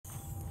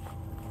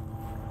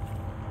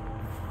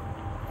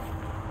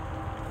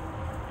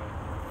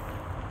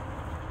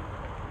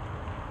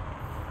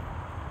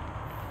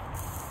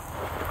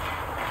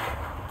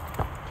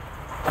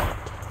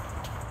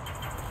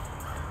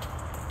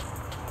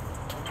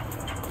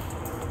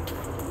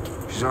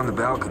She's on the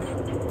balcony.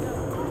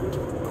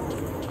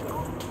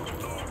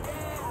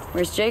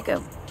 Where's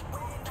Jacob?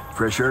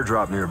 Fresh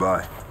airdrop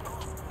nearby.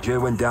 Jay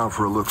went down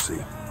for a look-see.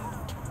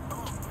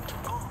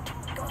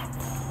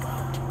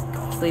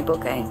 Sleep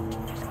okay?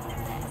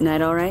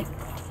 Night all right?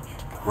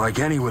 Like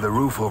any with a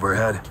roof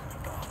overhead.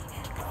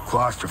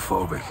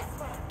 Claustrophobic.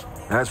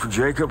 As for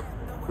Jacob,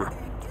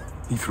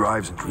 he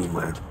thrives in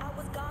dreamland.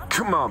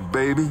 Come on,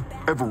 baby.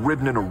 Ever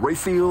ridden in a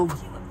Rayfield?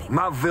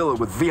 My villa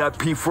with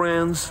VIP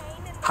friends?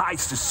 High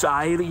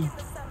society?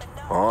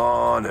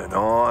 On and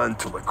on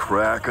till the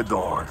crack of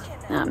dawn.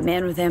 A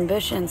man with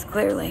ambitions,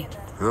 clearly.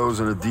 Those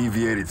in a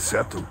deviated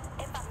septum.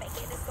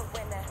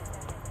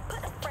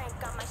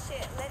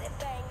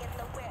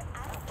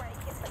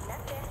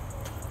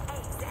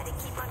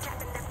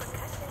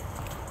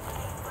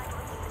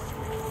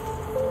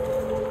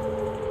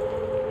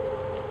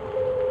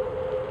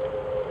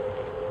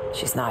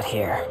 She's not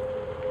here.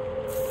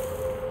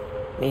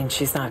 Means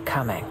she's not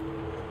coming.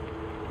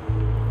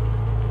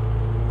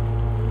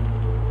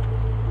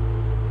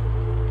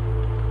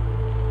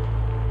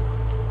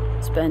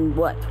 It's been,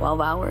 what, 12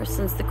 hours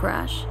since the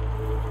crash?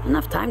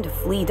 Enough time to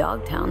flee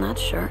Dogtown,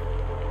 that's sure.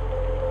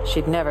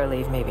 She'd never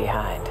leave me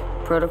behind.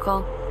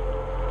 Protocol?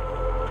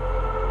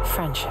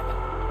 Friendship.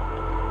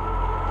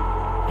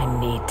 I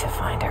need to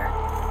find her.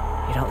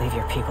 You don't leave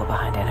your people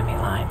behind enemy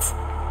lines.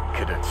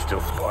 Cadet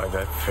still buy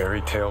that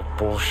fairy tale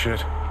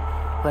bullshit?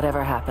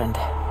 Whatever happened,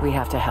 we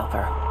have to help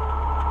her.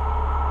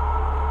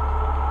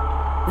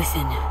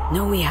 Listen,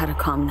 know we had a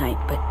calm night,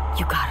 but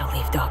you gotta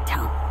leave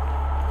Dogtown.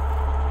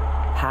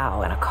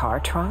 How? In a car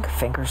trunk?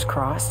 Fingers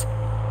crossed?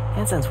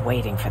 Hansen's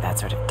waiting for that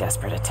sort of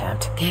desperate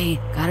attempt. Okay,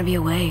 gotta be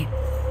away.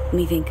 Let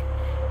me think.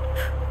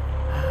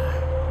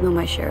 Know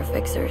my share of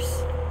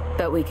fixers.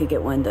 Bet we could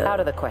get wind of... Out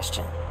of the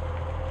question.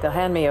 They'll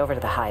hand me over to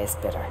the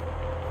highest bidder.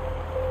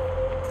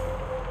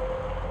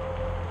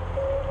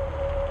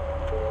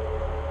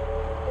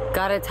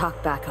 Gotta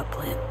talk backup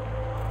plan.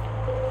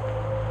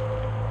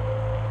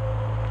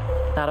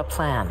 Not a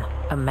plan.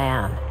 A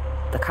man.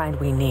 The kind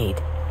we need.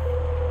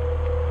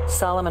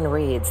 Solomon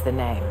Reed's the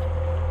name.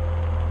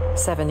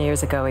 7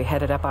 years ago, he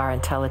headed up our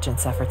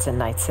intelligence efforts in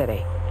Night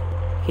City.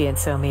 He and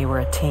Somi were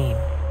a team.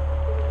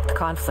 With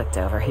conflict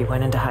over, he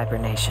went into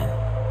hibernation.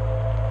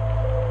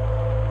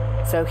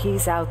 So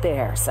he's out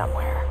there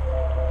somewhere.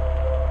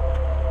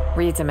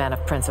 Reed's a man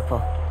of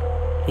principle.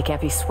 He can't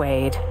be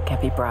swayed,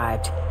 can't be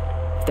bribed.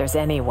 If there's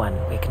anyone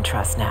we can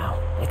trust now,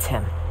 it's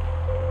him.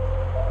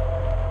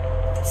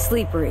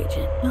 Sleeper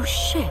agent. No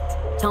shit.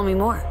 Tell me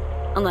more.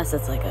 Unless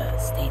it's like a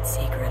state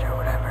secret or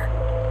whatever.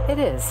 It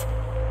is.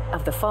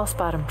 Of the false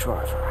bottom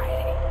drawer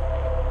variety.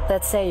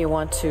 Let's say you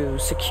want to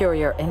secure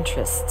your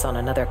interests on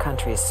another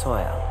country's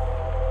soil.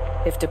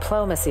 If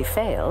diplomacy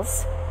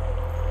fails,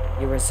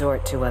 you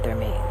resort to other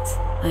means.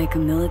 Like a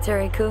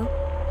military coup?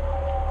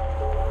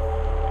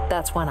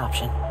 That's one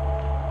option.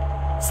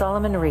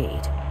 Solomon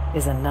Reed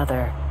is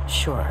another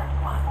sure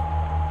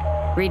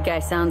one. Reed guy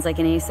sounds like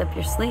an ace up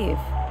your sleeve.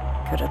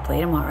 Could have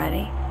played him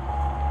already.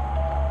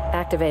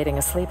 Activating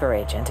a sleeper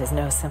agent is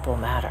no simple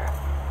matter.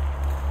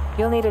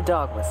 You'll need a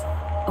dog whistle.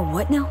 A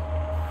what now?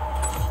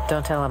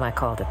 Don't tell him I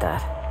called it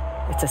that.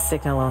 It's a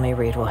signal only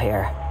Reed will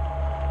hear.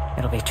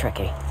 It'll be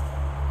tricky.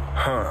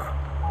 Huh.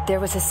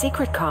 There was a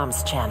secret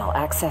comms channel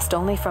accessed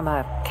only from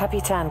a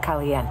Capitan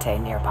Caliente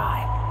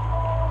nearby.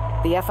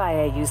 The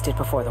FIA used it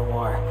before the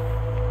war.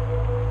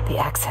 The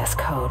access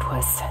code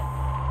was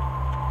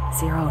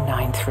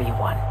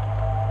 0931.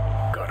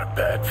 Got a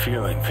bad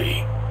feeling,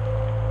 V.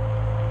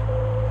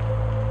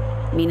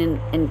 Meaning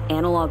an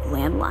analog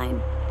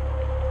landline?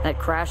 That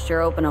crashed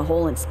or opened a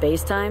hole in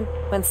space-time?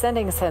 When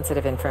sending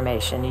sensitive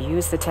information, you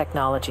use the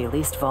technology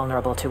least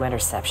vulnerable to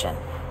interception,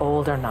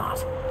 old or not.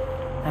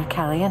 That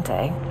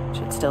Caliente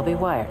should still be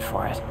wired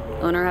for it.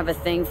 Owner have a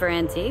thing for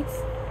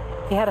antiques?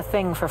 He had a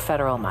thing for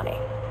federal money.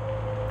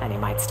 And he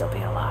might still be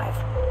alive.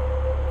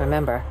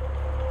 Remember,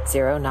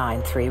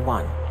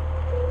 0931.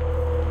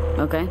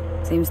 Okay,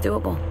 seems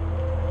doable.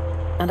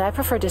 And I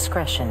prefer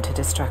discretion to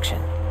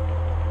destruction.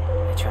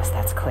 I trust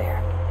that's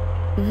clear.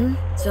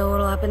 So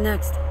what'll happen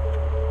next?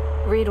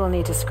 Reed will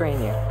need to screen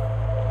you.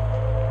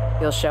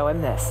 You'll show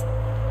him this.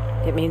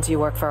 It means you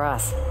work for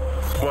us.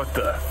 What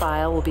the?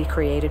 File will be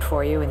created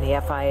for you in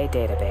the FIA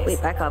database.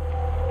 Wait, back up.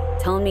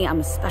 Telling me I'm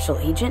a special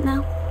agent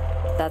now?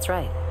 That's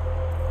right.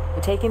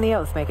 But taking the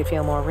oath make it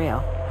feel more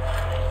real.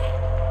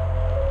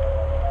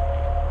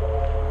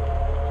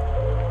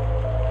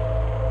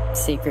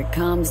 Secret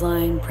comms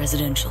line,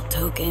 presidential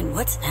token.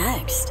 What's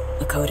next?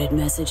 A coded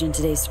message in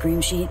today's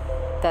scream sheet?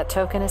 That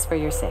token is for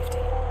your safety.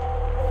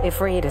 If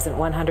Reed isn't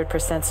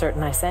 100%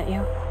 certain I sent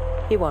you,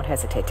 he won't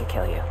hesitate to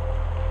kill you.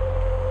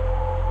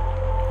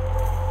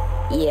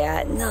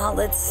 Yeah, no,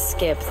 let's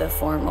skip the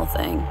formal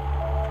thing.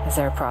 Is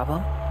there a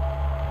problem?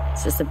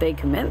 It's just a big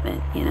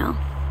commitment, you know?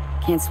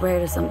 Can't swear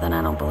to something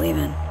I don't believe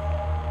in.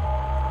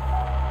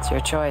 It's your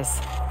choice.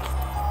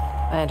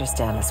 I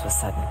understand this was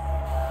sudden.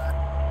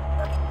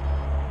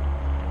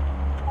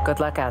 Good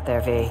luck out there,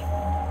 V.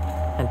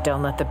 And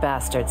don't let the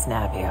bastards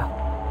nab you.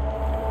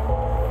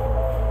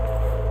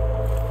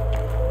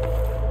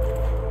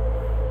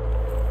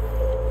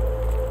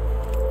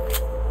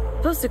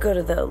 supposed to go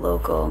to the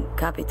local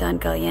Capitan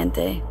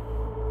Caliente.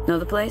 Know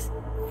the place?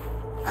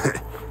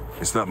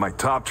 It's not my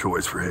top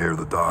choice for hair of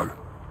the dog,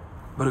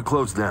 but it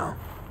closed down.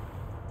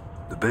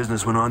 The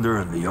business went under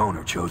and the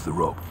owner chose the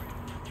rope.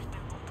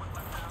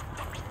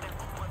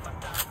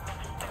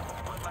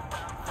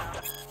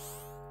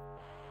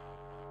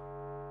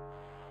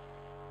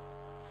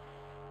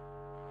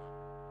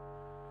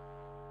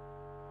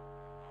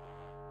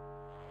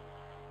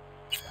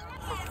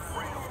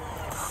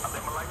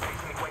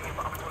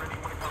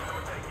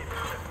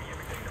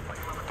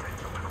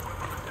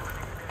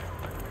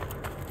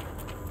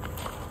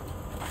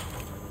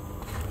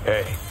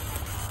 Hey,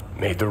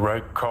 made the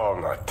right call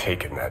not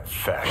taking that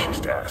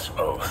fascist-ass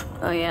oath.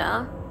 Oh,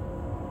 yeah?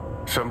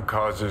 Some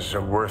causes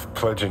are worth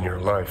pledging your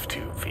life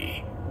to,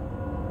 V.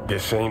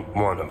 This ain't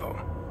one of them.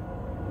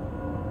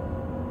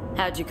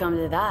 How'd you come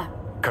to that?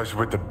 'Cause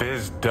with the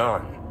biz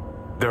done,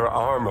 their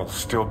arm will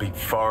still be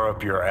far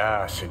up your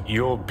ass and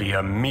you'll be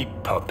a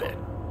meat puppet.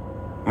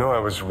 No, I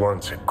was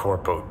once a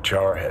corpo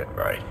jarhead,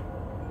 right?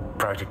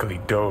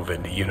 Practically dove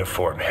into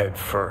uniform head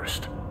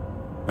first.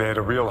 They had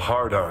a real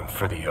hard-on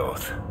for the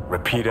oath.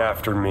 Repeat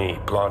after me,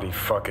 bloody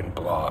fucking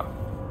blah.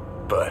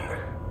 But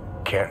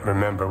can't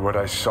remember what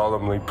I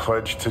solemnly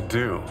pledged to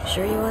do.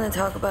 Sure you want to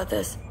talk about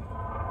this?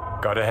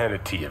 Gotta hand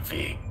it to you,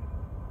 V.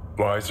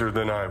 Wiser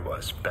than I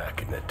was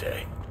back in the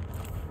day.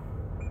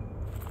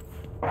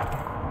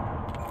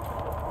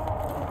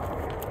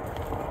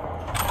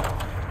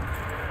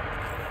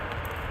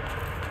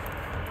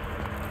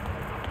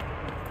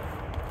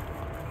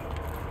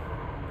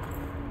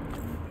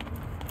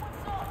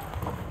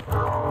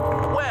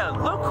 Well,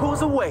 look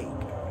who's awake.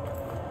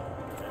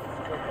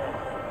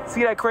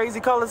 See that crazy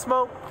color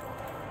smoke?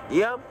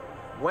 Yep,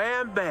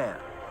 wham bam.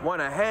 One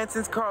of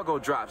Hanson's cargo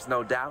drops,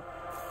 no doubt.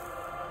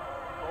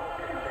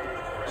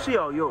 She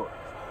all yours.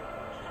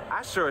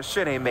 I sure as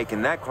shit ain't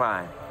making that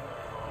climb.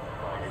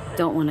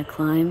 Don't want to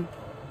climb,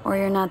 or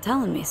you're not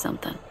telling me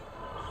something.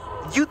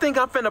 You think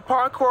I'm finna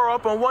parkour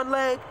up on one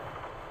leg?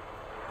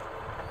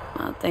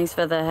 Well, thanks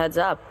for the heads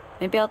up.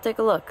 Maybe I'll take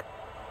a look.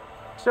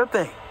 Sure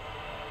thing.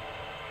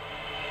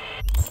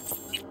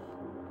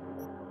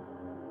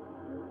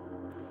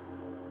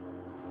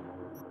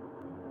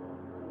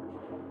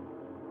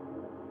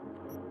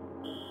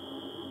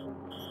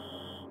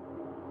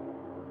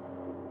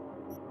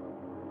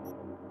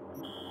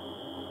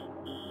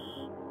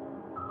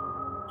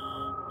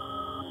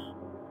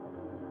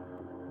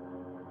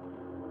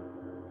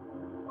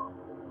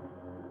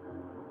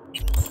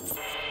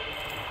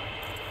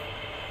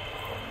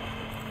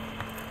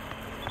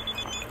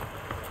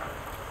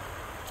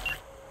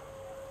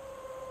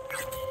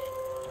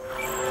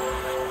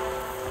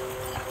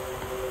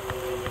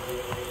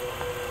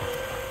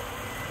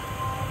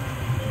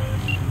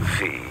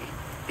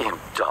 In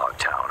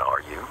Dogtown,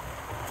 are you?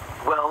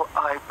 Well,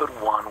 I've but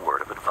one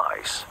word of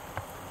advice.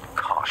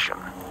 Caution.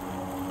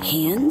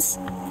 Hands?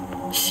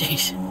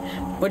 Sheesh.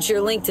 What's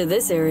your link to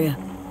this area?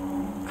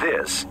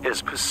 This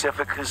is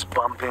Pacifica's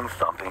bumping,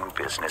 thumping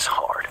business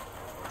hard,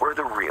 where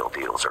the real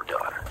deals are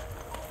done.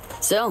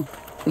 So,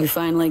 we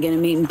finally gonna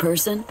meet in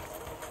person?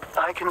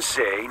 I can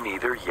say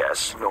neither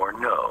yes nor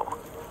no.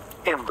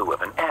 In lieu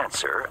of an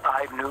answer,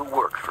 I've new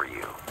work for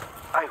you.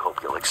 I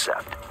hope you'll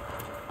accept.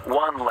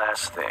 One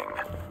last thing.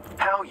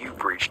 How you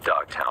breached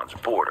Dogtown's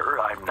border,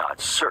 I'm not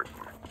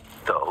certain.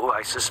 Though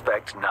I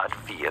suspect not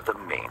via the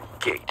main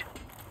gate.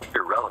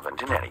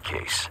 Irrelevant in any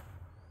case.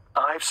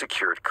 I've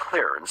secured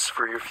clearance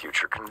for your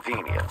future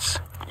convenience.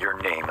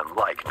 Your name and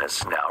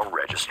likeness now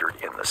registered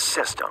in the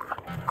system,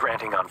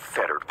 granting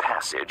unfettered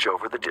passage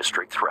over the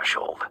district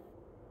threshold.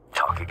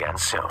 Talk again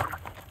soon.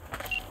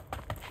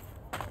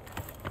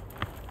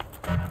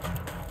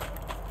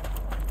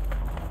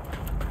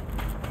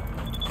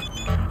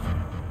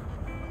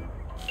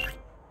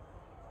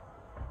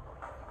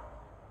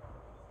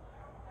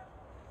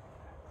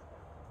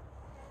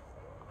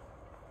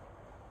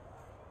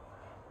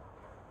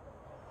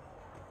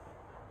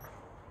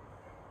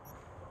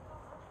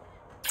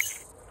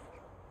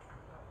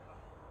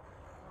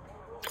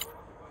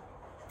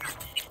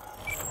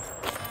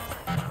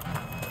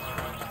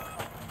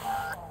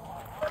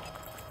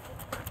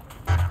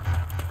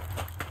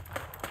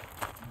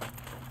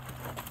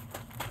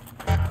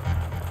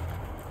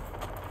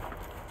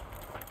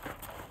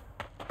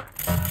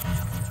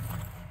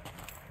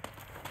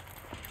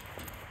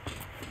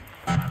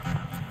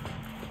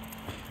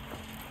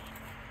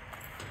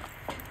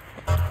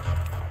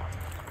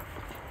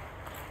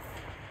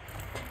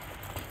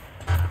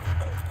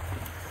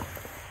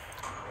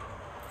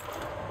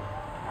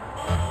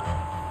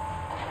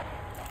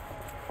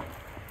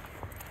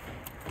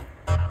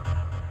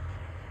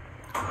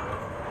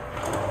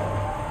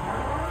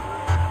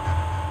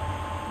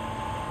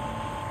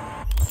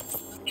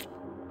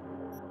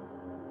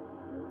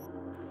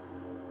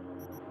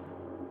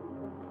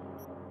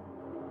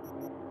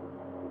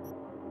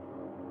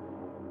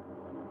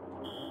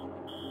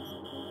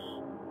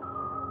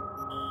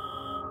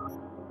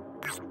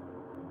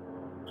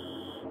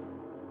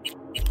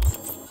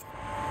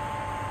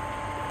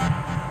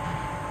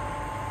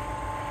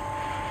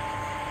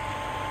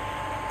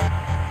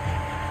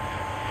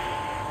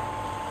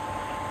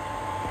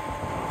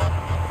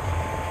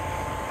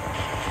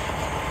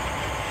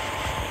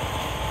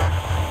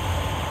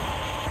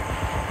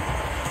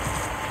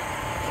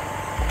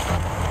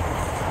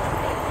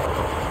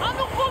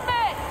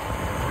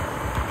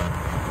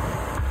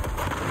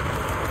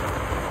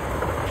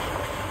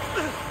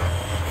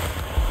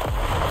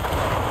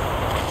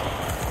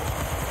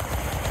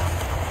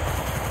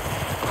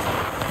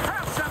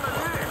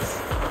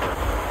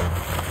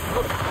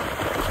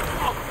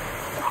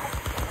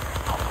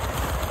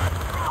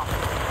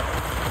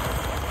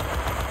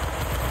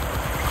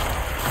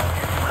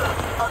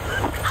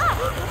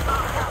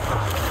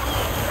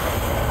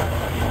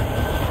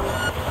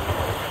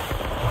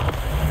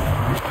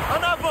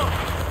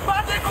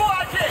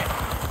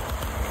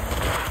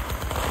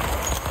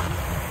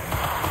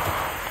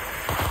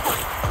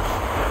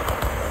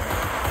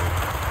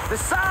 The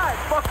side,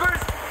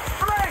 fuckers!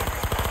 Flank!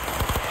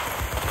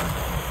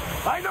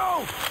 I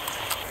know!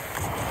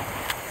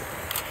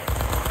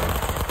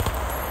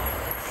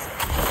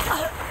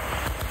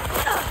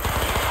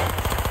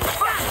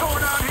 What's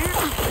going on here?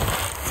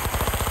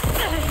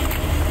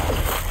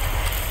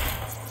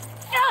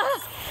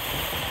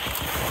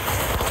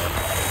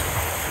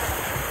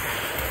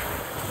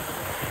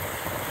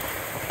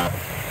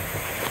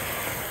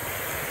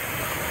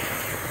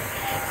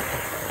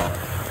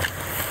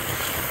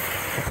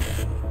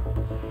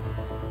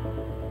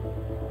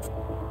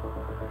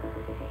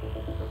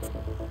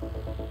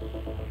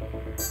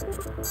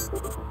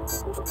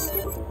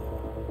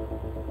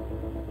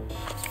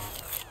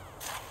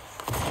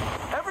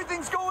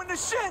 Everything's going to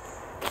shit!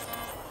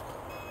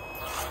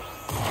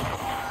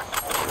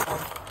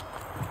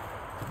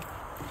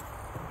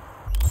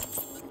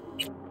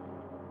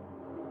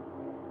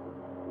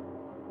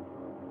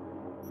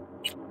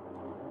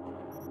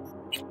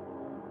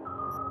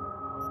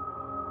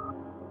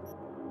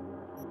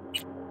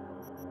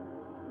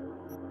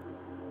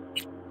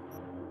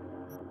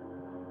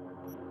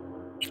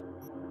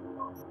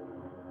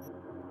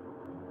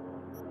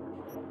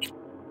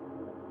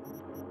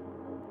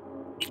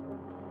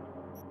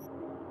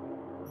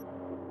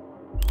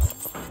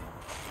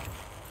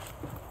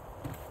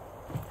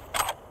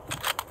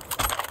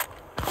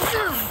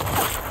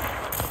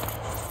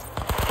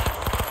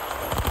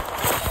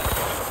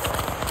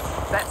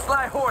 That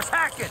sly horse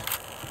hacking!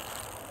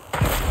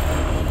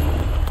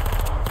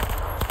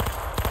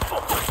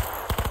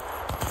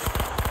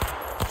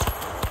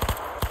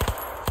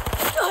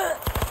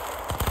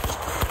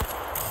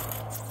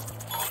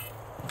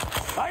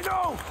 I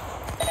know!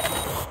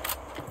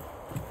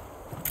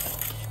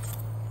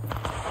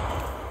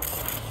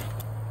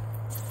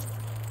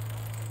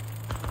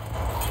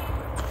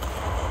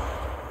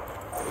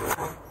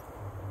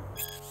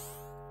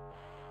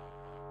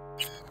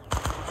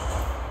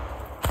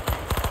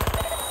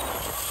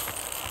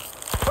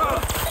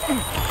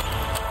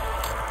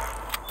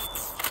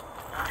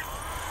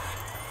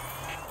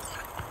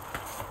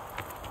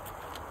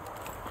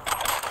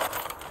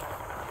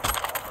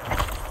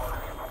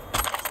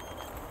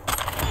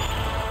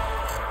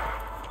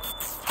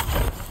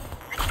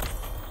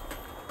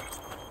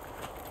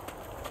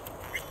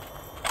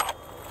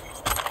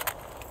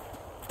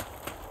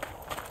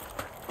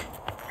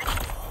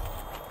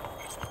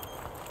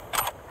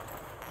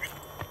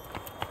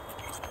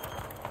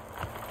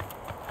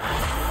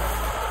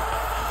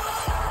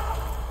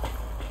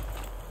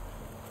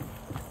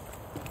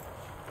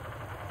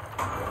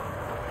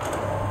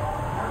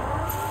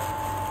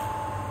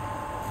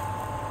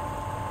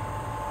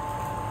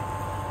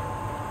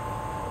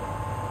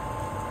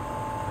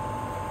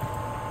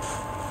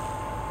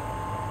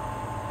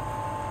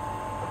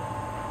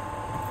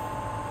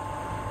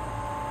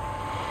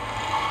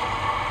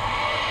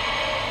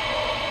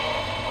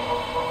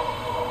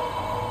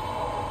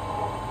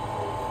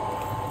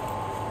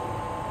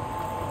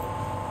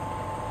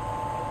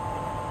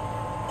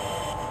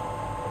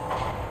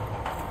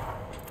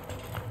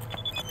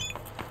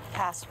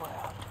 Password.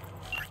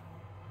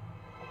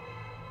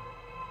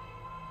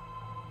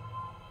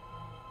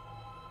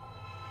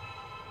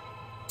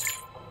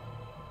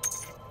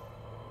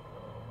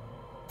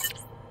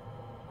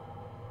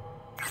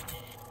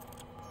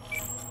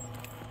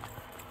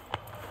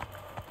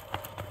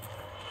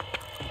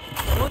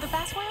 Know the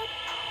password?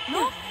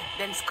 No?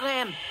 Then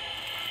scram.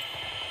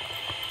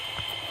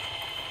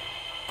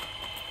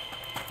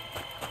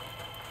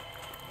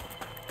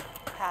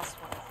 Password.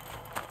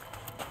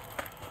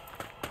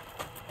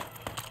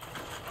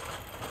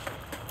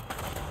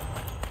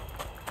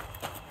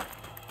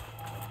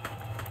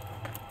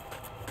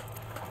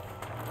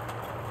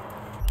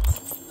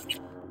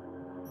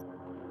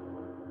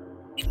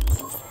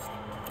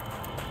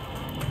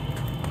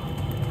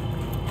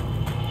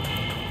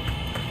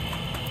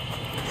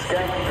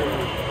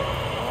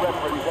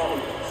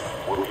 Representatives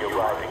will be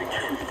arriving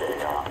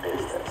Tuesday on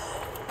business.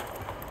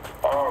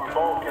 Our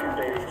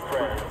Balkan-based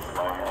friends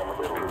might have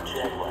a little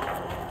jet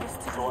lag,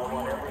 so I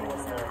want everyone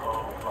in their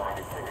home to find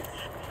a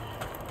finish.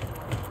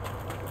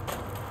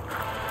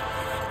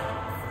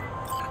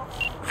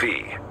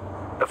 V.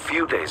 A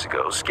few days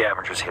ago,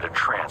 scavengers hit a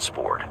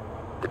transport.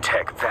 The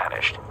tech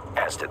vanished,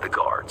 as did the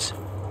guards.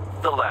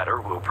 The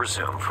latter we'll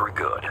presume for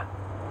good.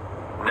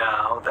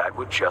 Now, that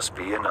would just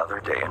be another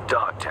day in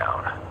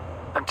Dogtown,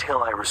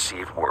 until I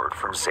received word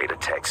from Zeta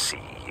Tech's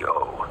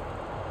CEO.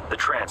 The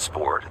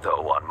transport,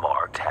 though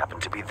unmarked,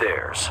 happened to be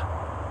theirs.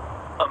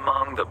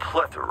 Among the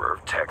plethora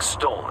of tech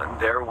stolen,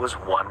 there was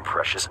one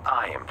precious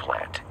eye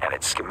implant and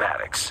its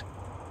schematics.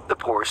 The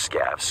poor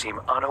scavs seem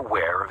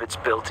unaware of its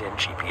built-in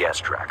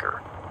GPS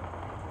tracker.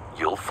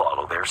 You'll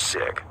follow their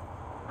SIG.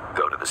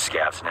 Go to the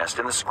scav's nest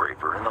in the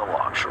scraper in the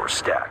Longshore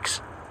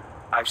Stacks.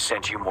 I've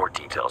sent you more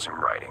details in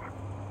writing.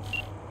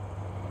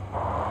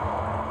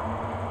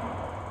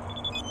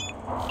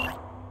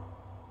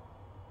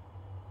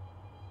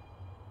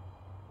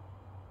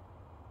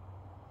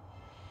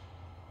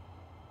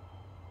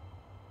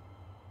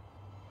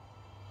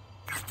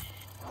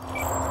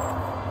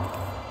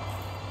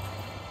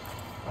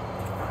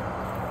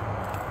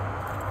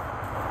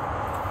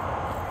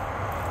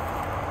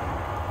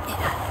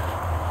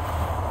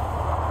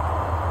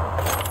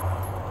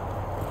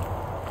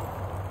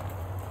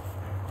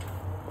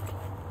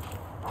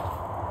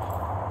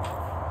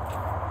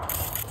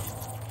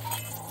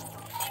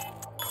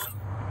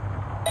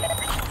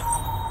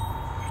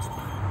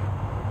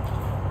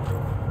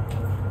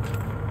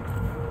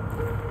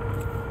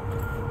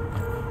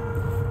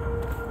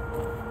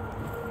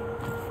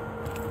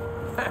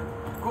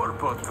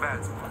 Corpo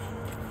transport.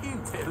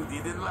 Intel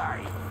didn't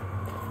lie.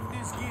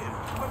 This gear,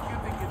 what do you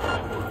think it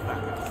will pull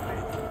back in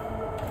state?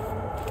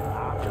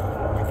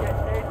 We get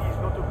Eddie's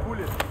not a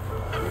bullet.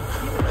 We'll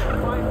see them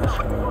and find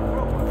out what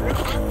problem.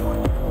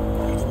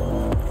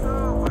 So,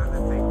 what do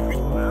they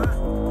cool, huh?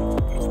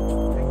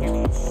 They can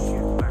eat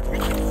shit back in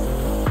this.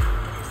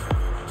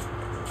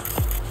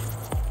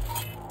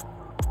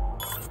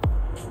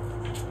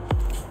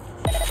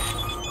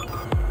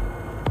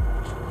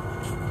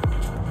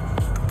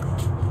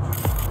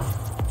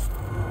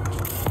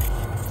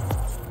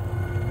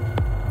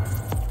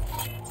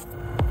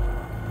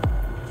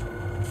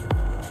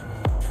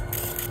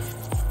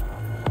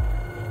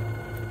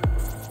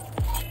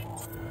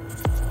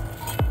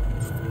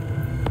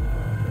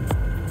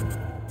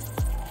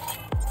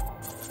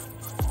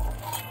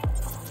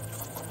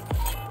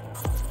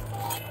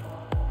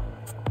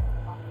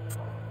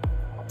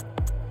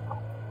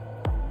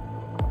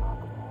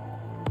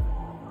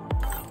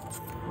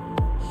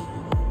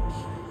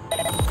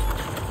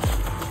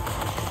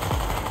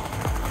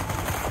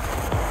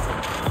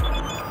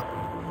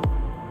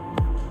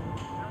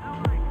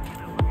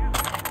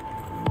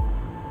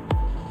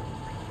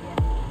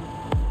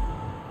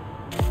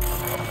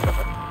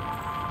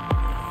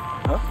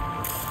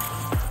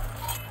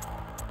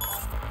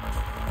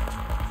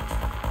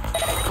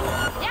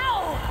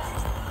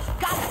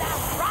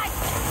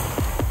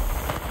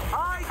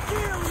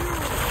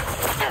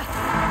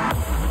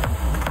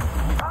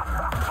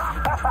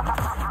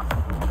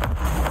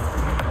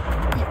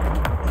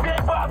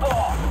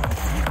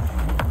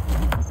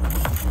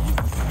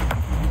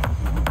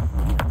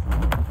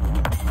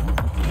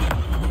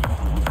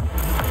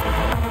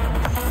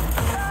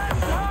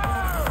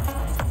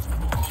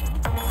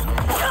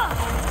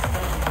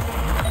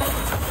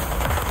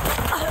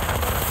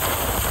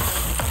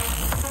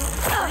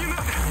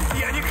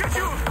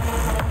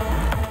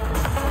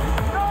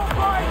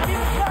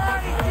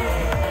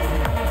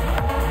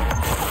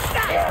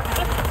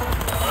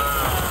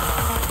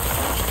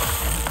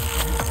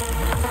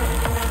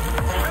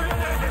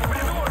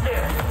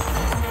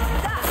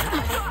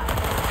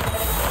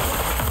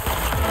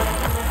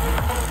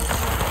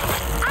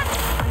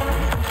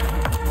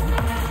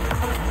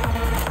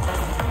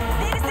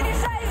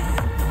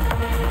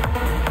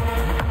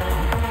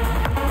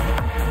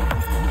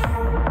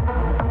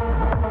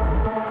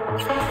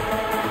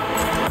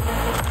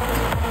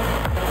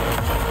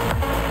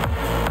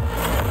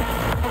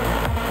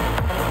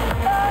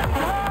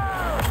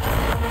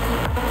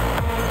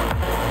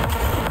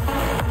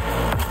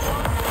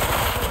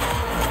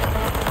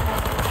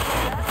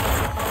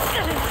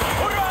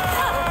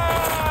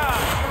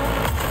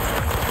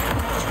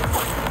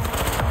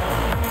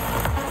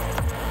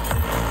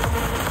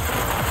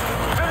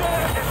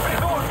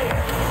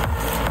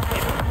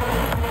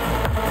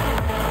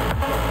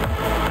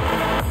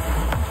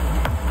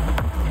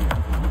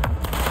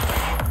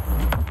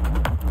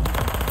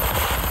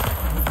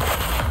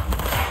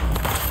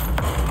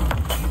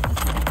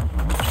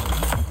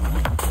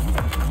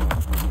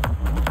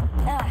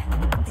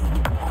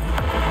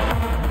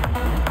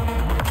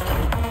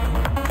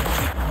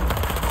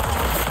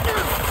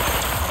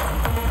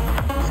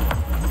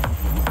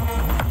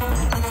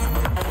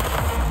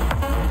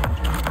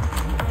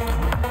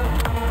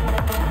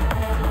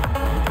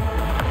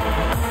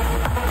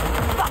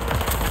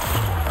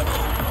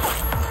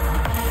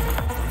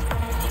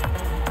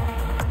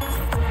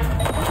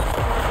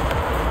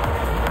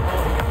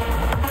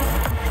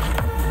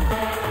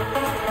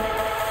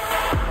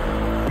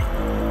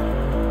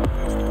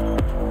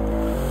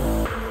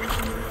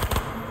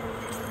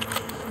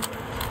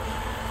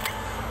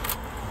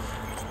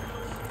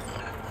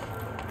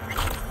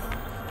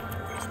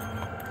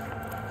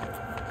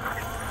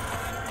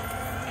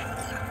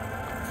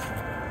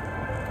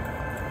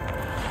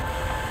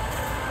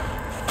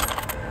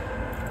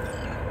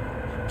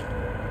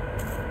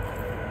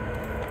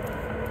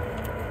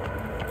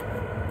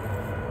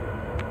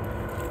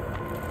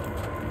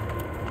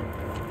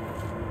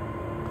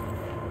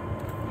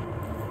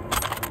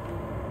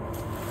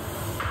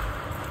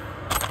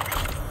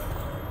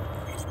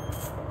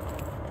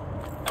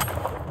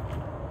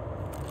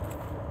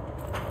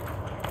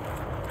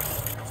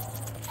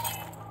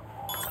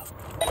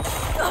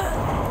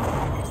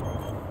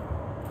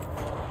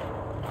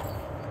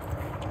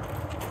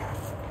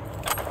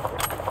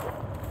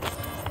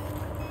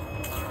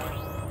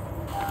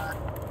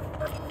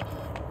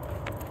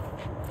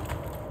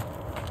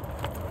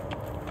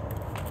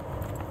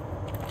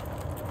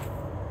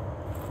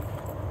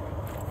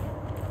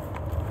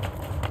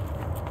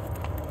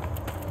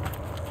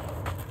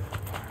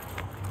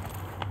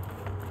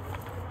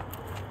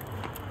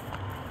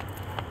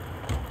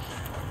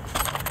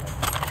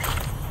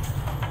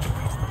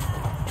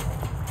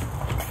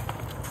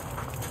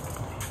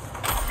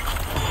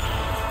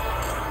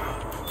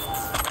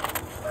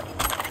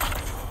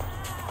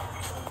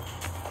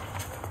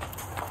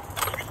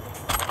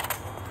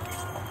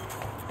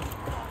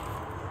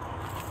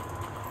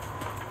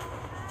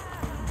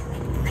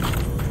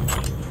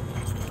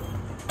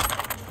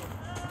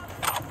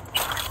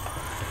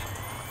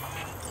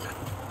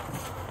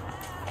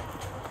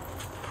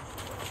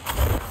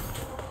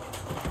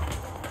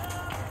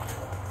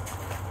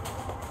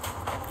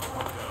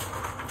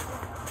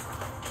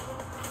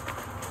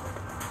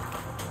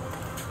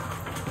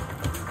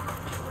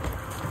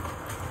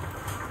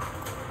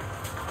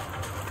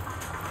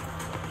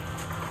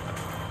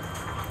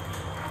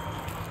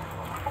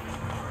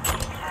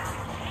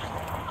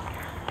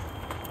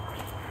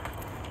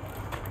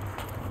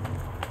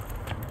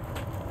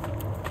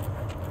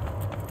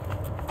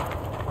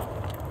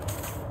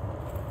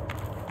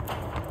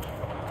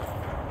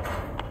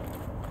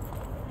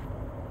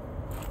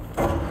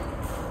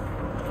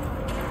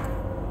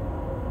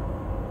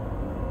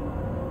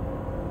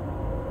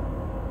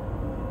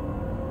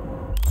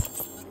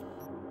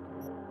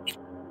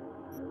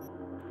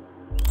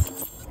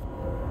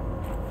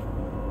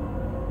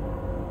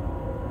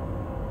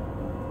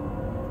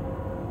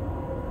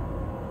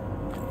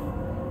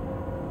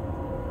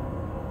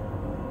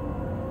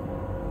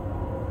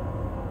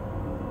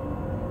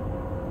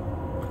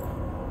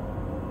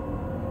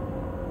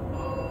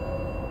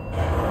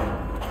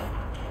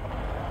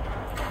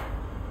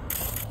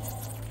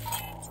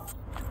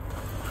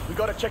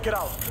 gotta check it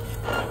out.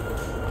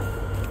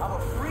 I'm a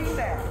free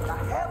man. I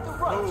have the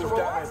right to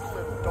relax a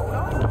little, don't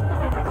I?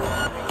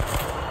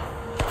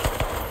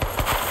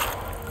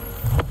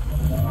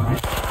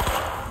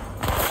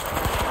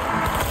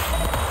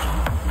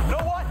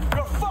 Know what?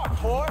 You're fucked,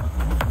 whore!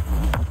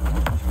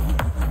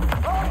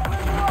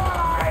 Open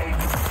wide!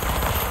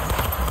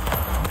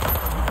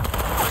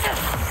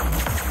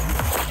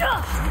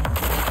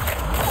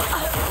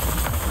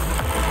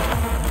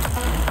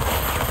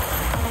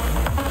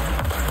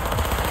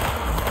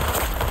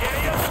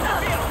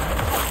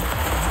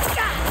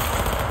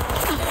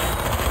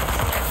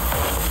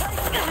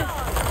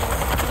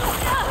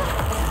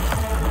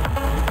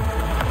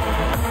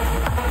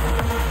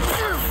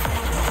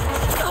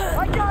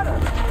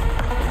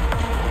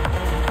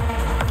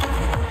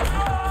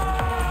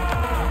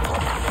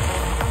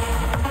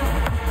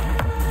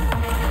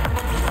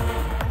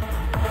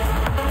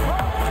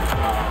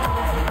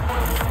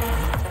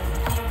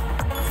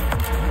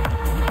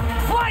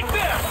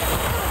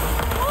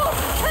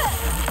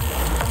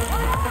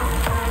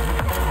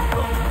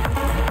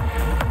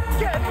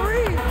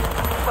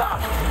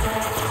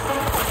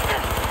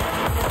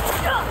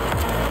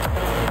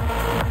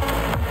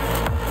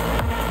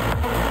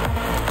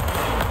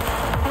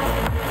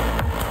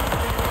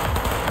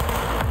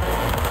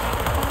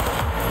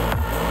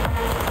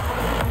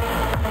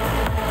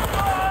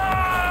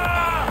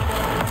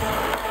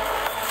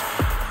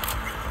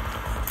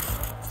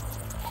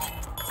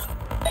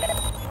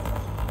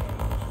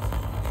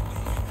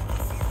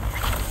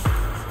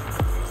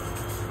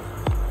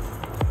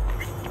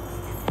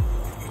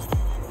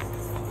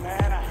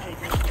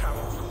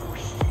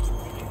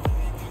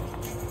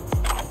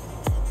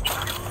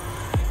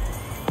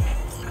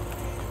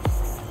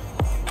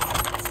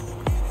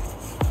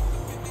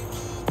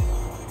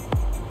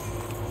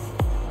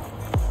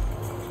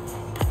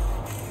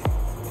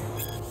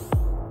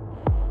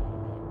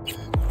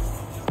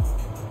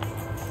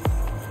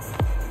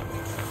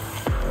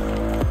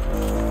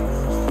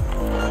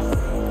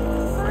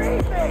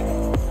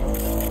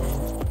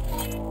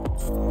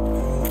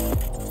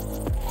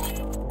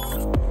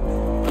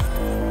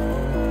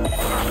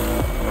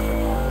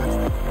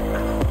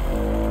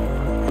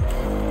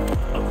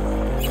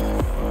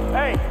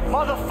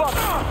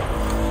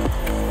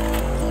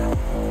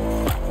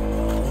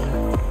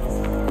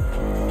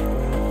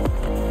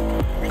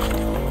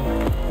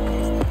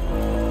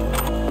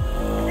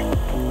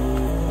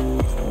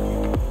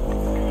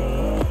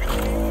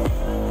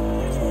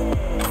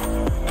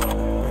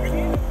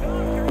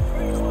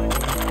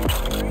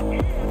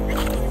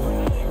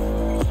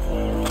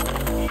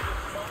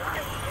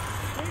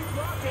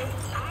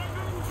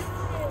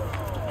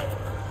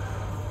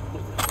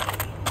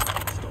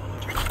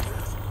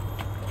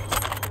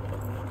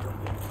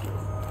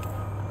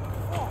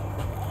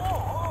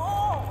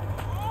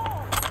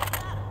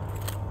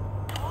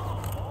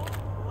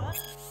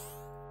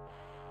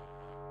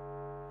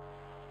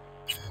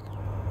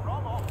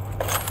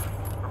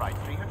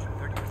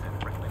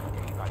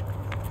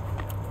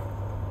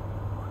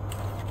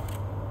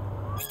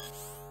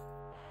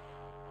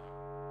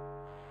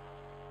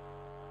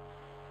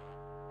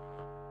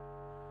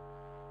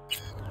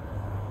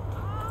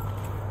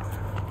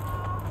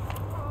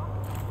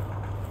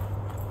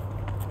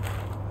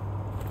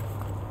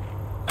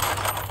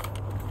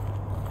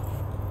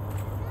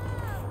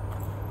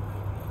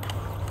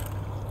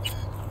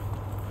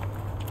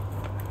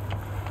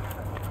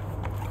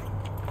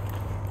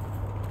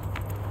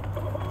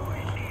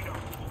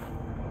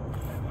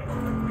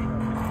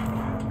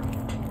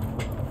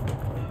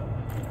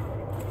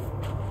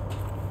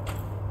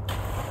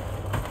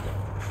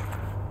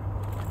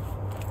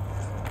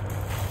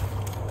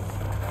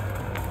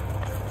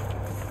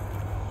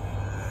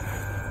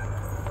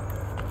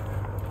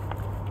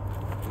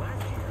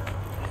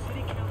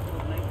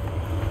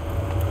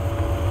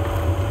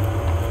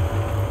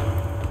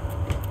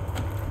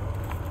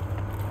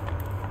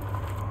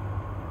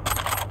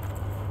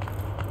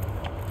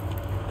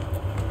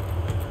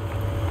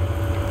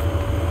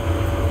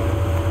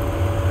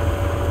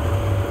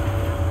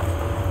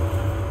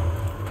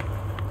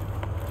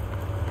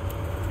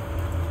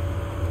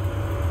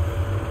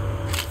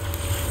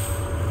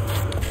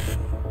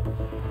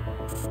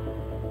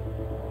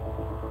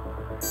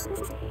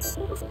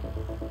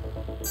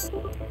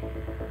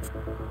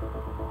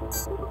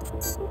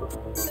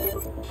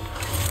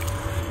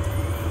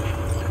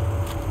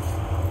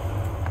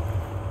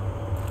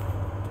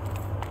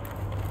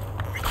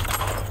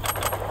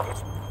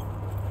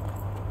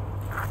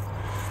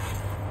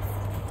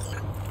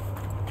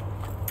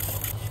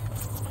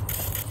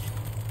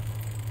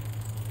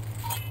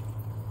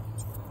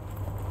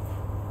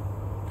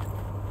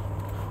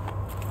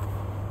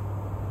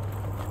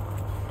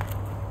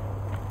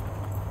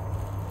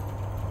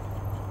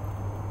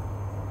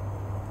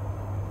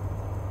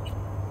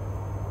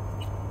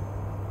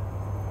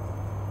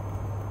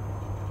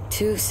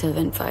 Two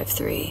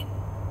 753.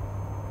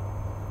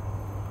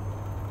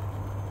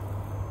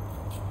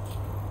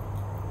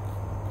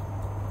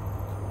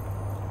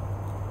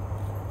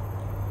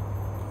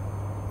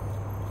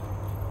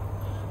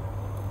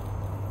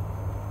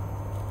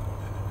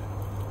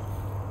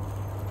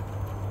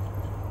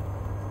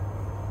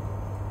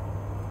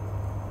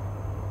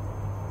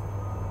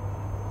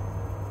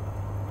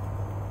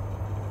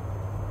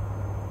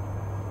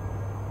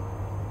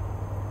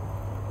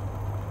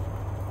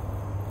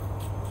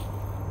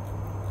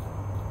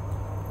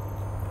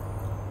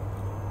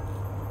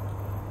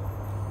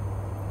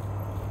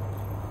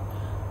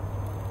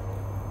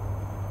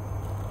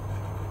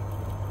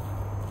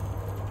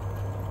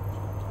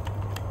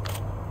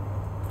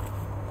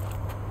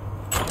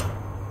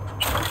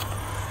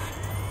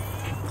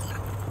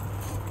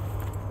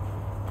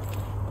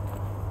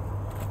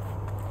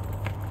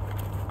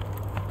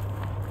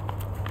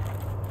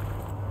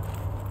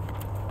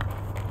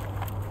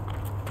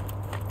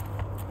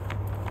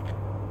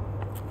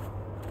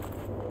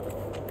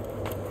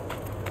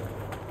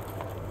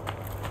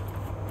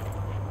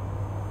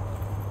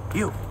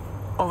 You,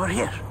 over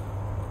here.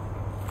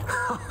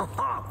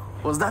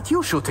 Was that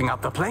you shooting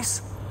up the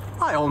place?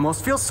 I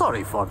almost feel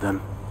sorry for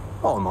them.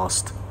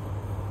 Almost.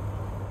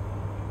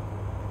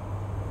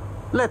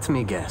 Let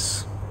me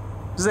guess.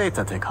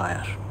 Zeta Tech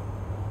hire.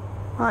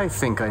 I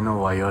think I know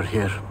why you're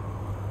here.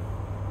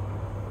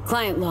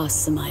 Client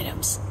lost some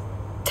items.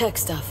 Tech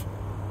stuff.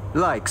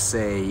 Like,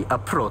 say, a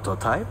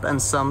prototype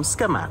and some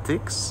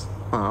schematics,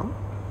 huh?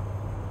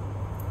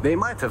 They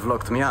might have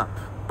locked me up,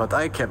 but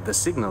I kept the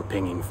signal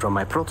pinging from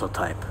my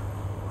prototype.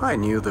 I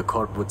knew the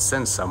Corp would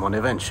send someone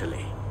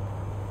eventually.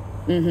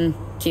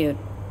 Mm-hmm. Cute.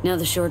 Now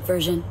the short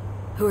version.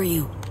 Who are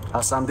you?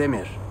 Hassan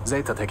Demir,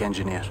 Zeta Tech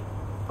engineer.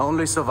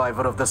 Only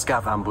survivor of the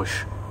Scav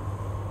ambush.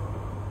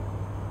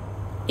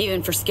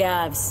 Even for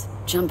scavs,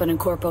 jumping in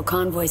Corpo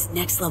convoys,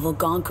 next-level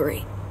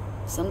gonkery.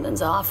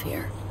 Something's off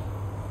here.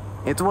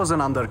 It was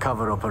an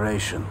undercover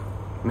operation.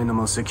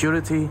 Minimal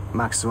security,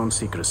 maximum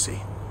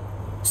secrecy.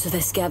 So the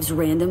scavs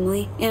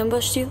randomly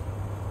ambushed you?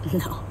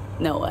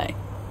 No way.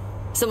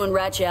 Someone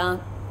rat you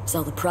out,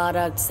 sell the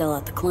product, sell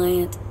out the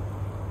client.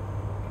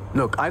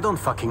 Look, I don't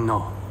fucking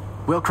know.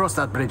 We'll cross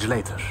that bridge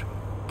later.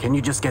 Can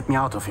you just get me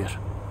out of here?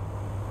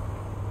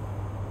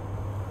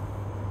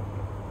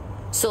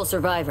 Sole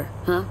survivor,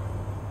 huh?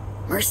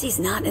 Mercy's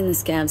not in the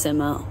scavs'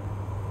 MO.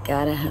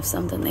 Gotta have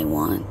something they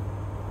want.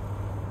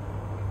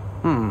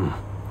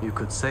 You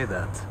could say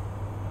that.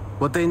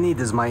 What they need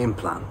is my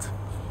implant.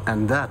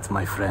 And that,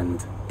 my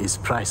friend, is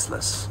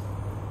priceless.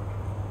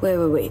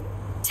 Wait.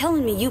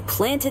 Telling me you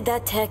planted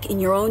that tech in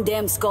your own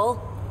damn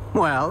skull?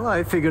 Well,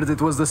 I figured it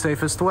was the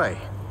safest way.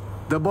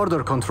 The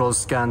border control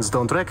scans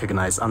don't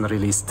recognize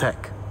unreleased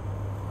tech.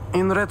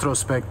 In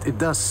retrospect, it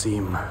does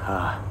seem,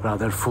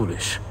 rather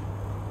foolish.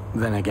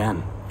 Then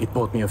again, it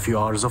bought me a few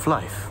hours of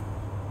life.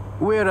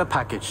 We're a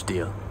package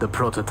deal, the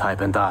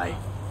prototype and I.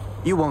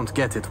 You won't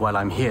get it while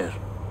I'm here,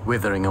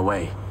 withering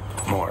away.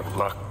 More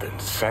luck than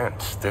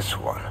sense, this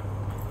one.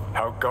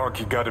 How gonk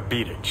you gotta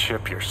be to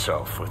chip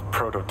yourself with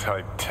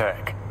prototype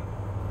tech?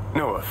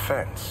 No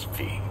offense,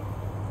 V.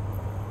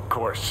 Of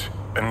course,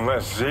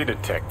 unless Zeta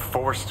Tech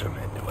forced him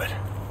into it.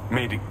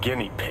 Made a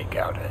guinea pig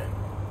out of it.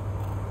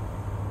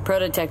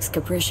 Prototech's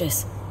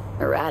capricious.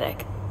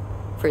 Erratic.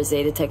 For a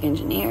Zeta Tech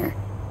engineer,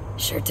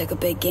 sure took a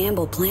big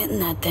gamble planting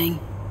that thing.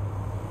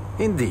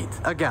 Indeed,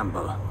 a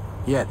gamble.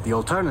 Yet the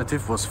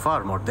alternative was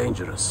far more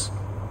dangerous.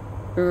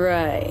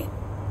 Right.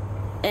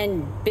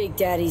 And Big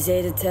Daddy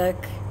Zeta Tech,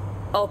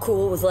 all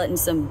cool with letting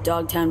some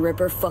Dogtown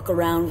Ripper fuck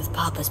around with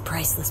Papa's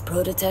priceless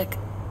prototech?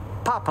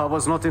 Papa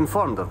was not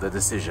informed of the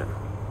decision.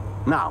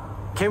 Now,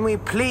 can we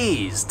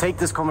please take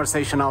this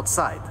conversation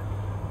outside?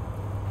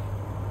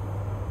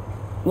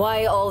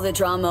 Why all the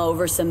drama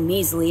over some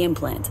measly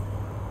implant?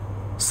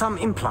 Some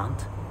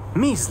implant?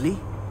 Measly?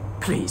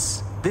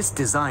 Please, this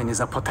design is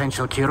a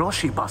potential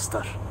Kiroshi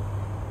buster.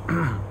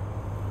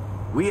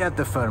 We at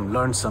the firm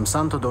learned some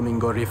Santo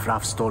Domingo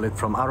riffraff stole it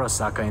from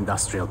Arasaka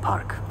Industrial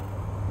Park.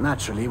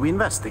 Naturally, we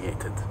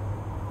investigated.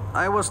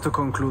 I was to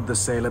conclude the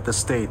sale at the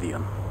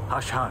stadium.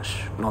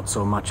 Hush-hush, not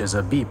so much as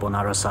a beep on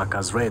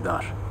Arasaka's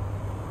radar.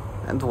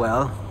 And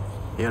well,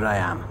 here I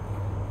am.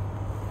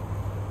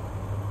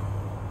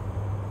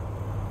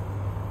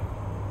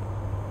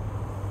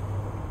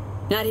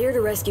 Not here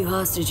to rescue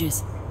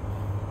hostages.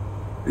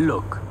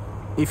 Look,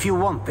 if you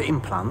want the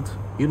implant,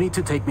 you need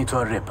to take me to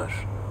a Ripper.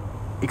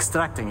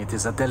 Extracting it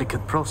is a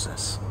delicate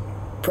process.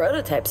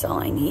 Prototype's all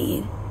I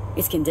need.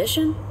 Its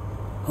condition?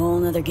 Whole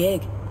nother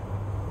gig.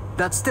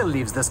 That still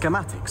leaves the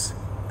schematics.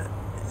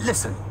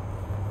 Listen,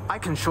 I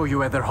can show you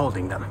where they're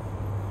holding them.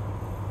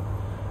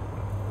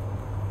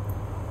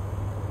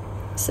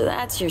 So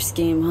that's your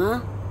scheme, huh?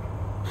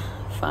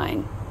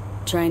 Fine.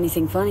 Try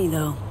anything funny,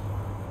 though.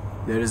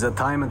 There is a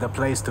time and a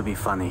place to be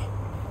funny.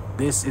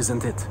 This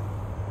isn't it.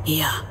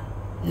 Yeah.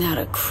 Now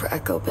to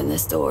crack open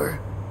this door.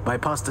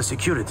 Bypass the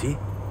security?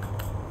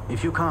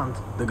 If you can't,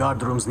 the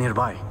guard room's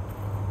nearby.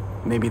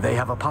 Maybe they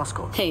have a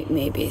passcode. Hate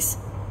maybes.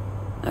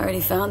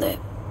 Already found it.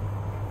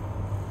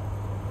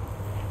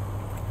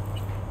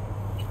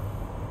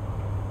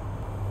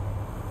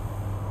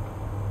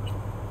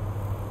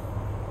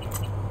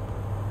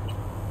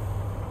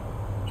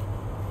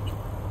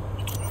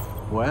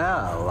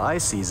 Well, I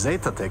see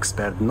Zeta Tech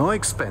spared no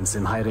expense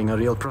in hiring a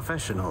real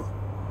professional.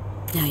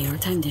 Now your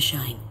time to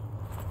shine.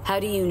 How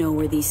do you know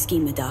where these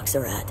schema docs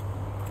are at?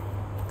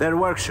 Their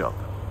workshop.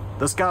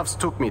 The scavs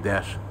took me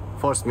there.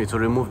 Forced me to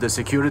remove the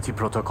security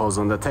protocols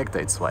on the tech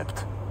they'd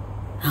swiped.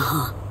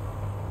 Uh-huh.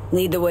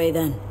 Lead the way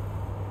then.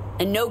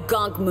 And no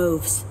gonk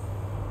moves.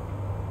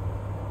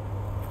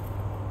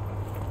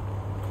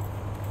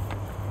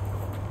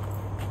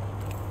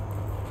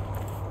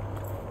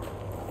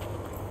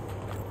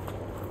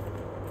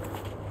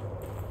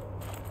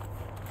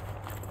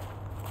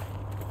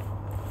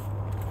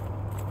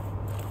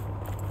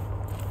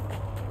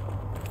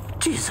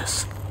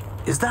 Jesus,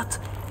 is that...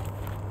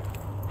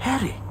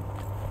 Harry?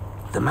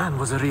 The man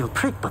was a real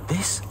prick, but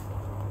this...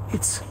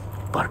 It's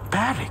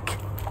barbaric.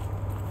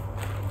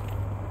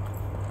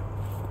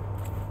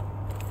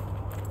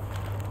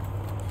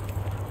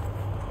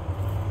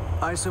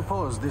 I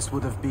suppose this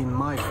would have been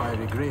my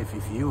fiery grave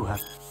if you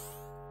had...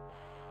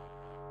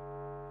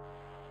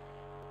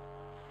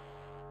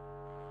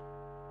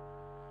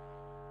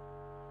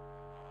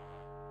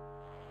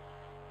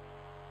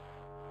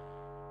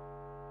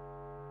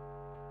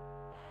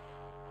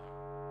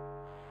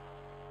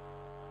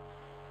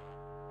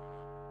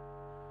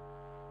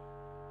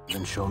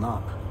 shown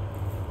up.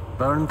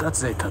 Burned at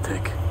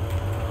Zetatech.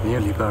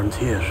 Nearly burned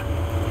here.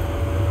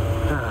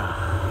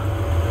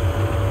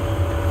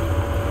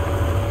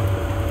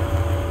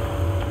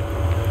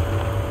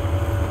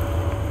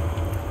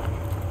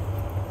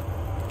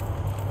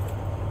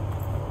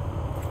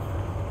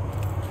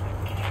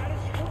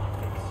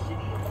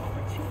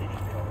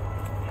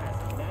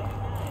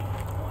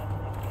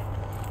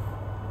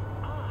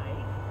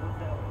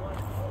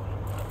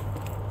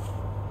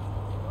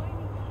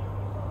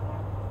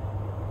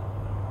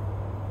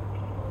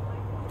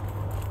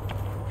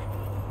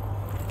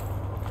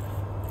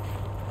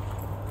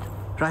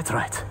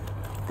 Right.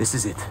 This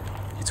is it.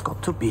 It's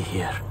got to be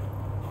here.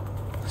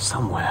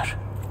 Somewhere.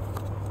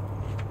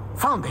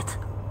 Found it!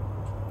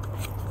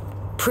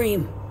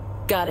 Preem.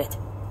 Got it.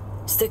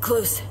 Stick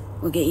close.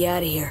 We'll get you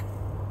out of here.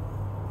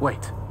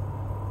 Wait.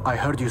 I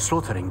heard you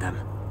slaughtering them,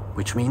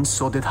 which means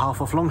so did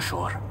half of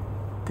Longshore.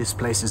 This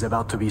place is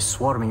about to be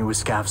swarming with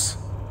scavs.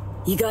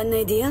 You got an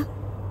idea?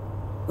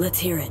 Let's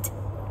hear it.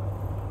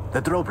 The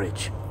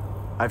drawbridge.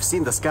 I've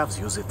seen the scavs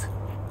use it.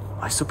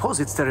 I suppose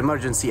it's their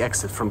emergency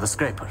exit from the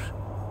scraper.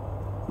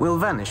 Will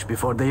vanish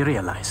before they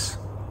realize.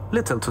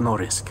 Little to no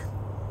risk.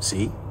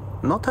 See?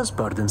 Not as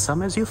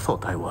burdensome as you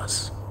thought I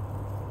was.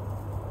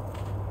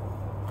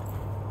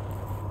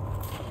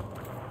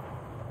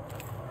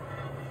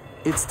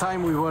 It's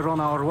time we were on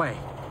our way.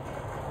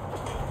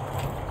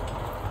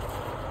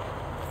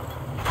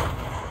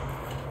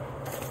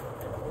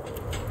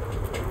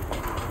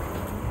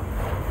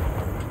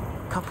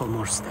 Couple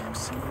more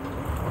steps.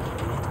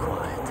 Keep it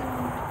quiet.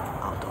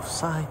 Out of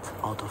sight,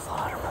 out of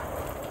harm.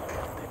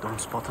 Don't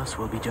spot us,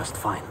 we'll be just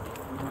fine.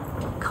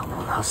 Come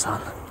on,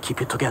 Hassan.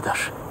 Keep it together.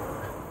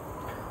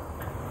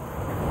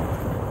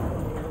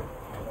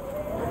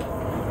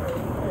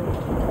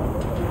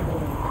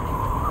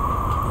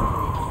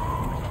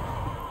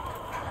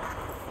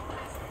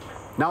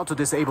 Now to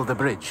disable the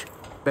bridge.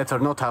 Better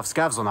not have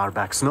scavs on our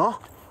backs, no?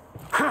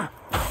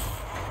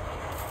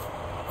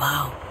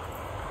 Wow.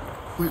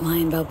 Weren't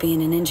lying about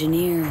being an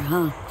engineer,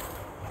 huh?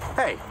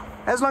 Hey,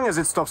 as long as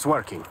it stops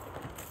working.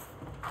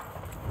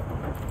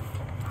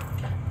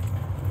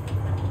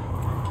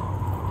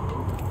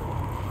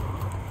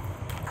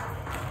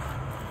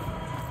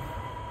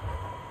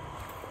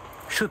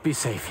 Should be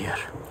safe here.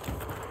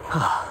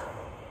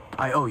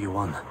 I owe you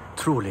one,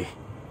 truly.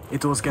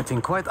 It was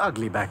getting quite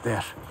ugly back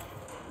there.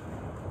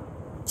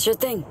 Sure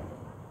thing.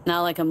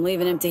 Not like I'm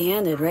leaving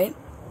empty-handed, right?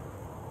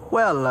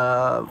 Well,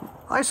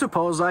 I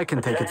suppose I can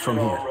take it from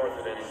here.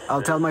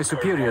 I'll tell my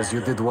superiors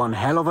you did one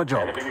hell of a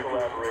job. Enemy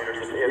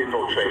collaborators have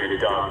infiltrated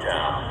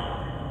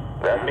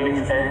downtown. That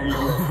means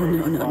Oh,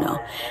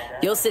 no.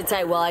 You'll sit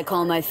tight while I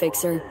call my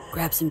fixer,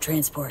 grab some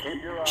transport.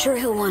 Sure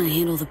he'll want to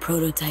handle the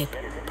prototype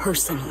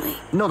personally.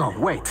 No,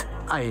 wait.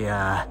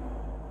 I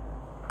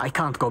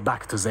can't go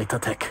back to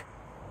Zetatech.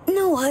 You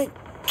know what?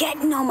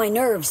 Getting on my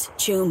nerves,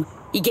 Choom.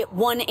 You get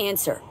one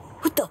answer.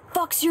 What the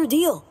fuck's your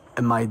deal?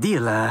 My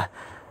deal,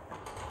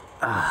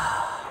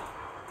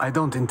 I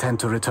don't intend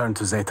to return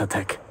to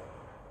Zetatech.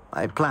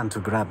 I plan to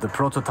grab the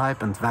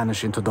prototype and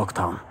vanish into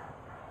Dogtown.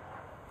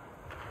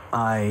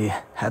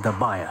 I had a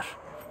buyer.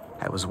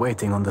 I was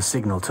waiting on the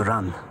signal to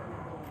run.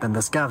 Then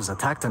the scavs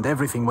attacked and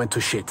everything went to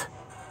shit.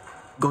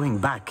 Going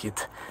back,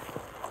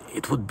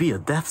 it would be a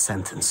death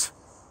sentence.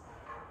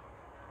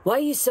 Why are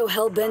you so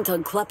hell-bent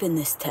on klepping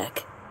this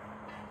tech?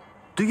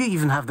 Do you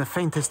even have the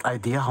faintest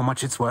idea how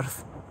much it's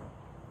worth?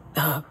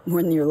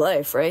 More than your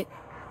life, right?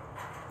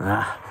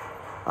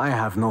 I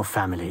have no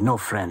family, no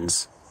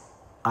friends.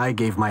 I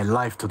gave my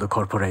life to the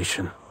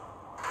corporation.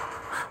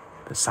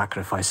 The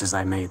sacrifices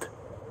I made.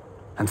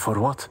 And for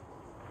what?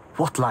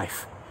 What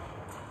life?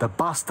 The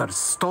bastards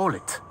stole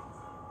it.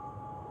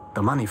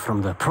 The money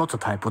from the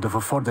prototype would have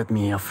afforded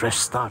me a fresh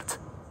start.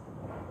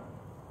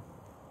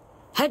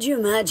 How'd you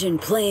imagine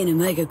playing a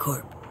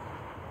megacorp?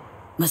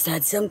 Must have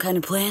had some kind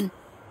of plan?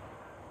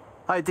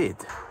 I did,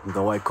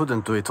 though I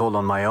couldn't do it all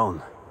on my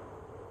own.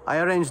 I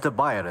arranged a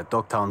buyer at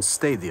Dogtown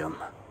Stadium.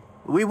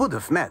 We would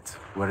have met,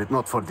 were it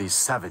not for these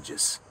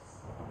savages.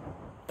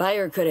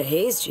 Buyer could have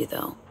hazed you,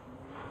 though.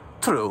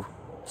 True.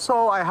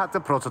 So I had the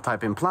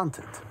prototype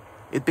implanted.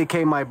 It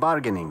became my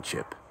bargaining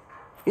chip.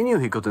 He knew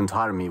he couldn't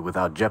harm me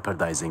without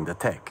jeopardizing the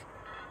tech.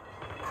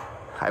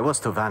 I was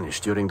to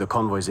vanish during the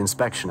convoy's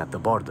inspection at the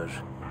border.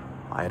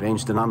 I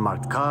arranged an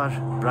unmarked car,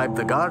 bribed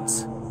the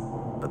guards,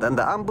 but then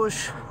the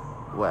ambush,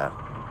 well...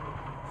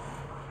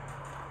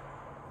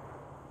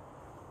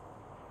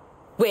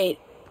 Wait,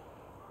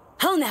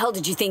 how in the hell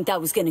did you think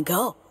that was gonna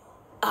go?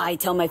 I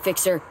tell my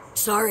fixer,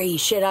 sorry,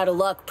 shit out of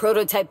luck,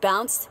 prototype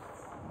bounced?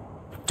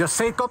 Just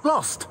say it got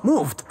lost,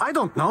 moved, I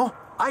don't know.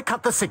 I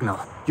cut the signal.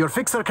 Your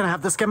fixer can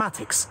have the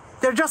schematics.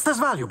 They're just as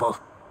valuable.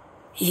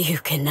 You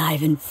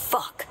conniving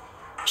fuck.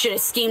 Should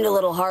have schemed a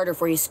little harder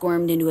before you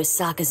squirmed into a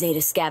Saka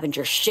Zeta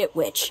scavenger shit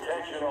witch.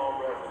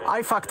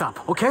 I fucked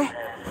up, okay?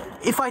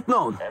 If I'd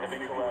known.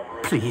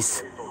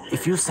 Please,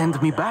 if you send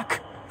me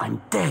back,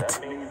 I'm dead.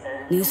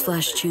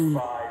 Newsflash,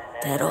 Chum.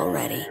 Dead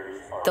already.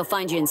 They'll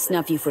find you and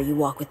snuff you before you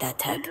walk with that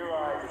tech.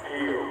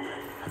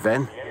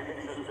 Then,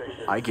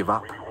 I give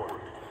up.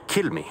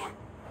 Kill me.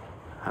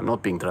 I'm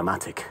not being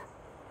dramatic.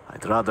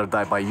 I'd rather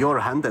die by your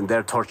hand than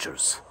their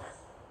tortures.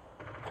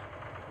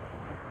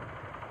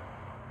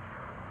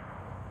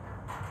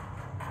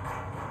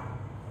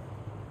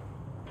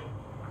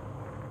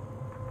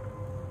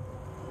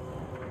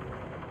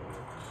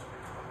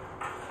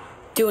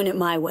 Doing it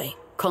my way.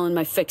 Calling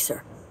my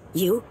fixer.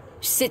 You,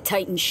 sit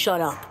tight and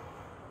shut up.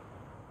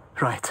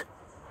 Right.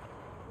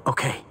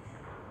 Okay.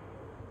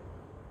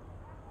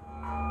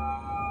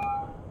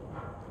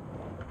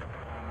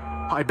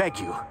 I beg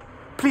you,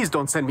 please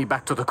don't send me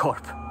back to the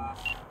Corp.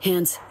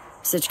 Hands.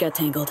 Sitch got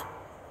tangled.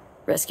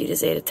 Rescued his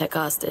Zeta Tech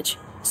hostage.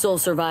 Sole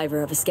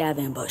survivor of a scav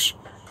ambush.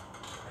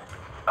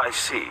 I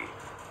see.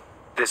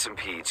 This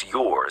impedes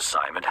your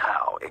assignment.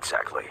 How,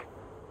 exactly?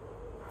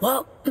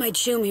 Well, my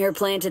Chum here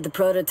planted the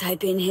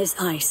prototype in his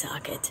eye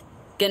socket.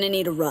 Gonna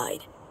need a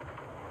ride.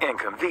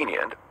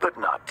 Inconvenient, but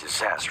not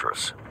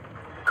disastrous.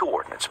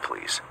 Coordinates,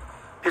 please.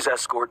 His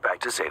escort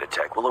back to Zeta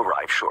Tech will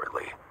arrive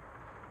shortly.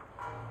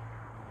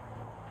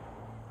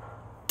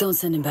 Don't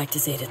send him back to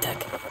Zeta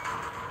Tech.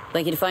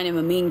 Like you to find him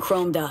a mean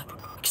chrome doc.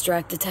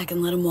 Extract the tech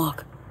and let him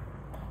walk.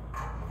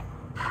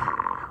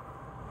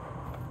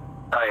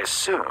 I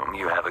assume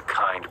you have a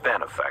kind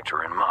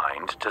benefactor in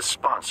mind to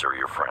sponsor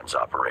your friend's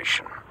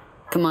operation.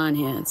 Come on,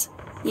 Hans.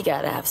 You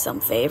gotta have some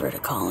favor to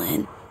call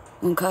in.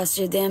 Won't cost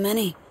you a damn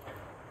any.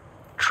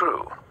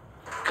 True.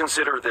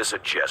 Consider this a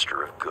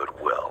gesture of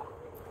goodwill.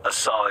 A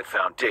solid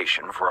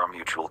foundation for our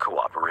mutual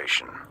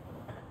cooperation.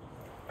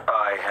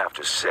 I have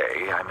to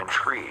say, I'm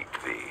intrigued,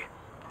 V.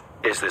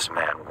 Is this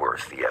man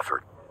worth the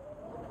effort?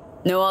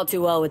 Know all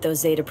too well what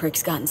those Zeta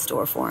pricks got in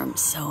store for him,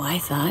 so I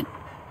thought,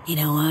 you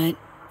know what?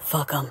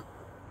 Fuck him.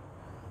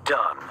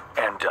 Done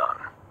and done.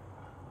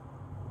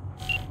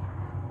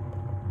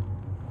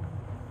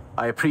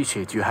 I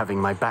appreciate you having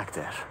my back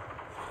there.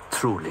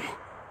 Truly.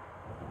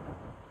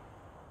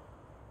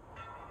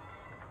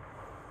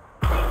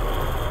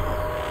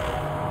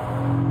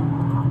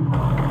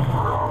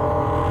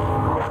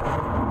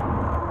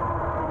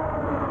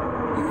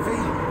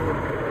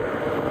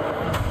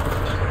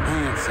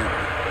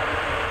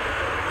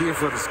 Here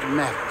for the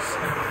schematics.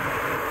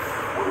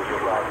 Will you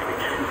like me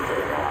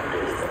Tuesday on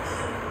business?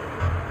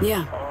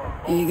 Yeah,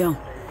 here you go.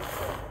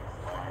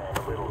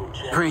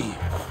 Preem,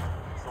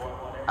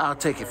 I'll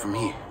take it from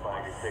here.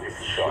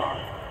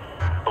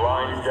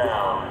 Blinds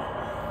down.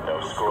 No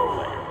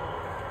scrolling.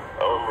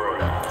 Over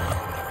and out.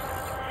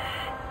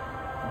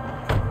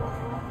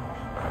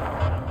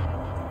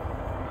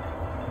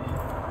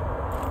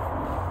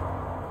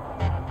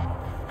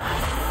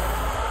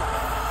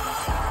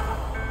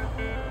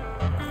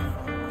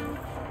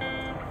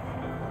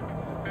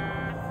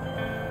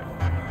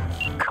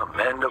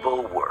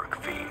 Commendable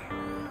work, V.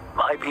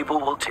 My people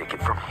will take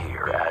it from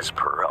here as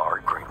per our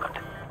agreement.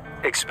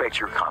 Expect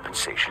your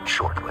compensation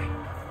shortly.